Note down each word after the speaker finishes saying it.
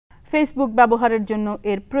Facebook ব্যবহারের জন্য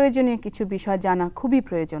এর প্রয়োজনীয় কিছু বিষয় জানা খুবই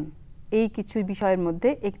প্রয়োজন। এই কিছু বিষয়ের মধ্যে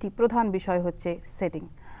একটি প্রধান বিষয় হচ্ছে সেটিং।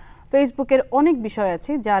 ফেসবুকের অনেক বিষয়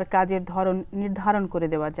আছে যার কাজের ধরন নির্ধারণ করে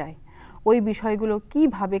দেওয়া যায়। ওই বিষয়গুলো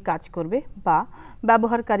কিভাবে কাজ করবে বা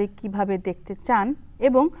ব্যবহারকারী কিভাবে দেখতে চান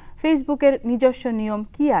এবং ফেসবুকের নিজস্ব নিয়ম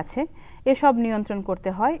কি আছে এসব নিয়ন্ত্রণ করতে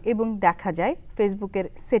হয় এবং দেখা যায় ফেসবুকের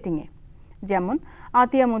সেটিংয়ে। যেমন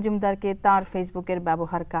আতিয়া মজুমদারকে তার ফেসবুকের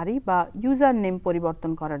ব্যবহারকারী বা ইউজার নেম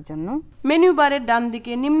পরিবর্তন করার জন্য মেনু বারের ডান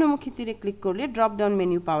দিকে নিম্নমুখী তীরে ক্লিক করলে ড্রপ ডাউন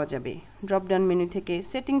মেনু পাওয়া যাবে। ড্রপ ডাউন মেনু থেকে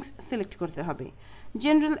সেটিংস সিলেক্ট করতে হবে।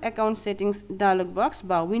 General account settings dialog box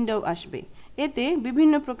বা উইন্ডো আসবে। এতে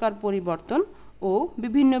বিভিন্ন প্রকার পরিবর্তন ও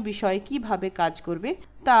বিভিন্ন বিষয় কিভাবে কাজ করবে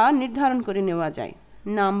তা নির্ধারণ করে নেওয়া যায়।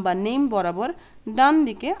 নাম বা নেম বরাবর ডান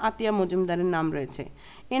দিকে আতিয়া মজুমদারের নাম রয়েছে।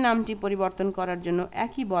 এই নামটি পরিবর্তন করার জন্য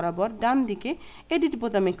একই বরাবর ডান দিকে এডিট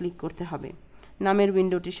বোতামে ক্লিক করতে হবে। নামের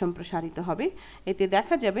উইন্ডোটি সম্প্রসারিত হবে। এতে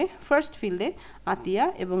দেখা যাবে ফার্স্ট ফিল্ডে আতিয়া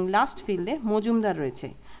এবং লাস্ট ফিল্ডে মজুমদার রয়েছে।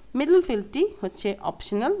 মিডল ফিল্ডটি হচ্ছে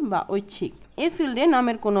অপশনাল বা ঐচ্ছিক। এই ফিল্ডে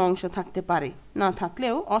নামের কোনো অংশ থাকতে পারে, না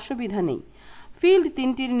থাকলেও অসুবিধা নেই। ফিল্ড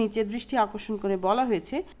তিনটির নিচে দৃষ্টি আকর্ষণ করে বলা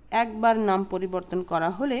হয়েছে একবার নাম পরিবর্তন করা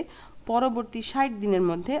হলে পরবর্তী 60 দিনের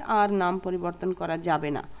মধ্যে আর নাম পরিবর্তন করা যাবে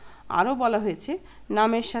না। আরও বলা হয়েছে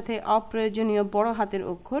নামের সাথে অপ্রয়োজনীয় বড় হাতের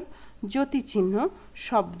অক্ষর, জ্যোতিচিহ্ন,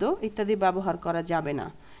 শব্দ ইত্যাদি ব্যবহার করা যাবে না।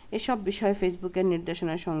 এসব বিষয় ফেসবুকের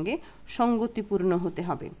নির্দেশনার সঙ্গে সঙ্গতিপূর্ণ হতে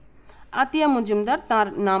হবে। আতিয়া মজুমদার তার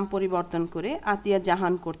নাম পরিবর্তন করে আতিয়া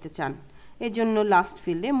জাহান করতে চান। এজন্য লাস্ট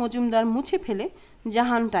ফিল্ডে মজুমদার মুছে ফেলে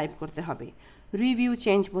জাহান টাইপ করতে হবে। রিভিউ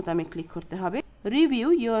চেঞ্জ বোতামে ক্লিক করতে হবে। রিভিউ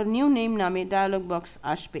ইউর নিউ নেম নামে ডায়ালগ বক্স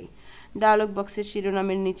আসবে। ডায়ালগ বক্সের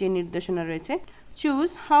শিরোনামের নিচে নির্দেশনা রয়েছে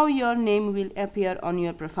choose how your name will appear on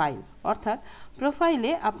your profile, অর্থাৎ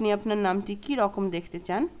প্রোফাইলে আপনি আপনার নামটি কী রকম দেখতে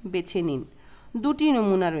চান বেছে নিন। দুটি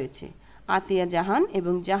নমুনা রয়েছে, আতিয়া জাহান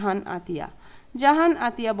এবং জাহান আতিয়া। জাহান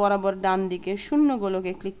আতিয়া বরাবর ডান দিকে শূন্য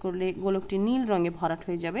গোলকে ক্লিক করলে গোলকটি নীল রঙে ভরাট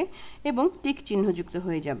হয়ে যাবে এবং টিক চিহ্নযুক্ত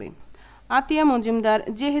হয়ে যাবে। আতিয়া মজুমদার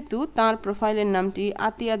যেহেতু তার প্রোফাইলের নামটি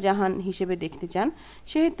আতিয়া জাহান হিসেবে দেখতে চান,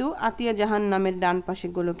 সেহেতু আতিয়া জাহান নামের ডান পাশে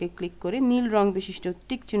গোলকে ক্লিক করে নীল রং বিশিষ্ট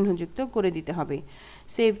টিক চিহ্নযুক্ত করে দিতে হবে।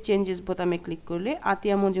 সেভ চেঞ্জেস বোতামে ক্লিক করলে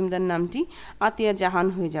আতিয়া মজুমদার নামটি আতিয়া জাহান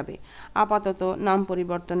হয়ে যাবে। আপাতত নাম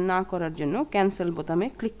পরিবর্তন না করার জন্য ক্যান্সেল বোতামে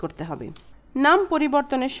ক্লিক করতে হবে। নাম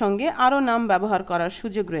পরিবর্তনের সঙ্গে আরও নাম ব্যবহার করার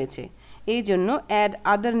সুযোগ রয়েছে। এই জন্য অ্যাড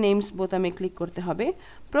আদার নেমস বোতামে ক্লিক করতে হবে।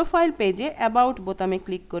 প্রোফাইল পেজে অ্যাবাউট বোতামে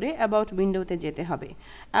ক্লিক করে অ্যাবাউট উইন্ডোতে যেতে হবে।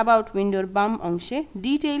 অ্যাবাউট উইন্ডোর বাম অংশে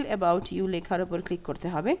ডিটেইল অ্যাবাউট ইউ লেখার ওপর ক্লিক করতে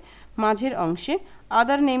হবে। মাঝের অংশে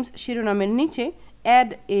আদার নেমস শিরোনামের নিচে add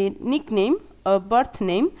a nickname O birth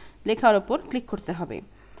name লেখার ওপর ক্লিক করতে হবে।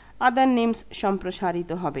 আদার নেমস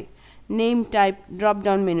সম্প্রসারিত হবে। নেম টাইপ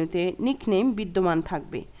ড্রপডাউন মেনুতে নিকনেম বিদ্যমান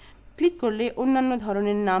থাকবে। ক্লিক করলে অন্যান্য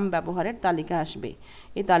ধরনের নাম ব্যবহারের তালিকা আসবে।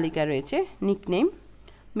 এই তালিকা রয়েছে nickname,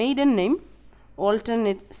 maiden name,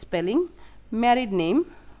 alternate spelling, married name,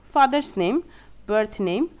 father's name, birth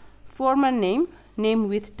name, former name, name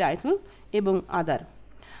with title এবং আদার।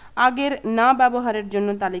 আগের না ব্যবহারের জন্য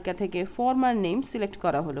তালিকা থেকে ফর্মার নেম সিলেক্ট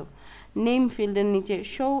করা হলো। নেম ফিল্ডের নিচে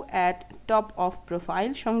show at top of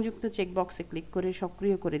profile সংযুক্ত চেকবক্সে ক্লিক করে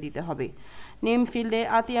সক্রিয় করে দিতে হবে। নেম ফিল্ডে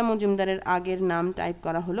আতিয়া মজুমদারের আগের নাম টাইপ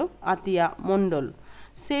করা হলো আতিয়া মণ্ডল।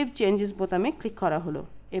 সেভ চেঞ্জেস বোতামে ক্লিক করা হলো।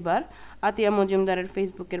 এবার আতিয়া মজুমদারের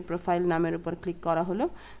ফেসবুকের প্রোফাইল নামের উপর ক্লিক করা হলো।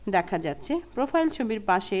 দেখা যাচ্ছে প্রোফাইল ছবির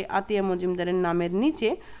পাশে আতিয়া মজুমদারের নামের নিচে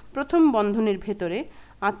প্রথম বন্ধনীর ভেতরে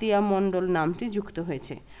আতিয়া মণ্ডল নামটি যুক্ত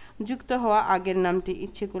হয়েছে। যুক্ত হওয়া আগের নামটি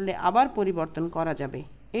ইচ্ছে করলে আবার পরিবর্তন করা যাবে।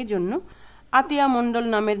 এই জন্য আতিয়া মণ্ডল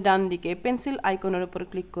নামের ডান দিকে পেন্সিল আইকনের উপর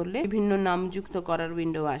ক্লিক করলে বিভিন্ন নাম যুক্ত করার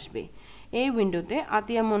উইন্ডো আসবে। এই উইন্ডোতে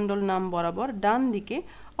আতিয়া মণ্ডল নাম বরাবর ডান দিকে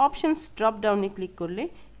অপশনস ড্রপ ডাউনে ক্লিক করলে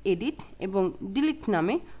এডিট এবং ডিলিট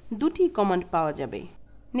নামে দুটি কমান্ড পাওয়া যাবে।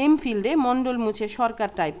 নেম ফিল্ডে মণ্ডল মুছে সরকার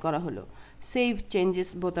টাইপ করা হলো। সেভ চেঞ্জেস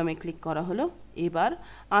বোতামে ক্লিক করা হলো। এবার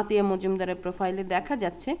আতিয়া মজুমদারের প্রোফাইলে দেখা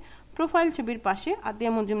যাচ্ছে প্রোফাইল ছবির পাশে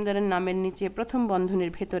আতিয়া মজুমদারের নামের নিচে প্রথম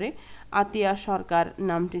বন্ধনীর ভেতরে আতিয়া সরকার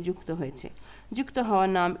নামটি যুক্ত হয়েছে। যুক্ত হওয়া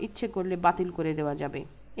নাম ইচ্ছে করলে বাতিল করে দেওয়া যাবে।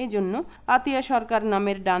 এজন্য আতিয়া সরকার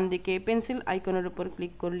নামের ডান দিকে পেন্সিল আইকনের উপর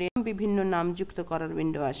ক্লিক করলে বিভিন্ন নাম যুক্ত করার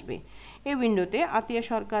উইন্ডো আসবে। এই উইন্ডোতে আতিয়া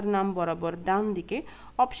সরকার নাম বরাবর ডান দিকে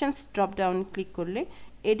অপশনস ড্রপ ডাউন ক্লিক করলে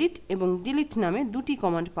এডিট এবং ডিলিট নামে দুটি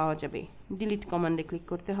কমান্ড পাওয়া যাবে। ডিলিট কমান্ডে ক্লিক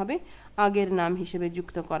করতে হবে। আগের নাম হিসেবে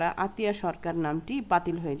যুক্ত করা আতিয়া সরকার নামটি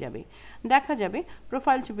বাতিল হয়ে যাবে। দেখা যাবে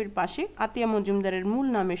প্রোফাইল ছবির পাশে আতিয়া মজুমদারের মূল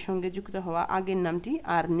নামের সঙ্গে যুক্ত হওয়া আগের নামটি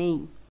আর নেই।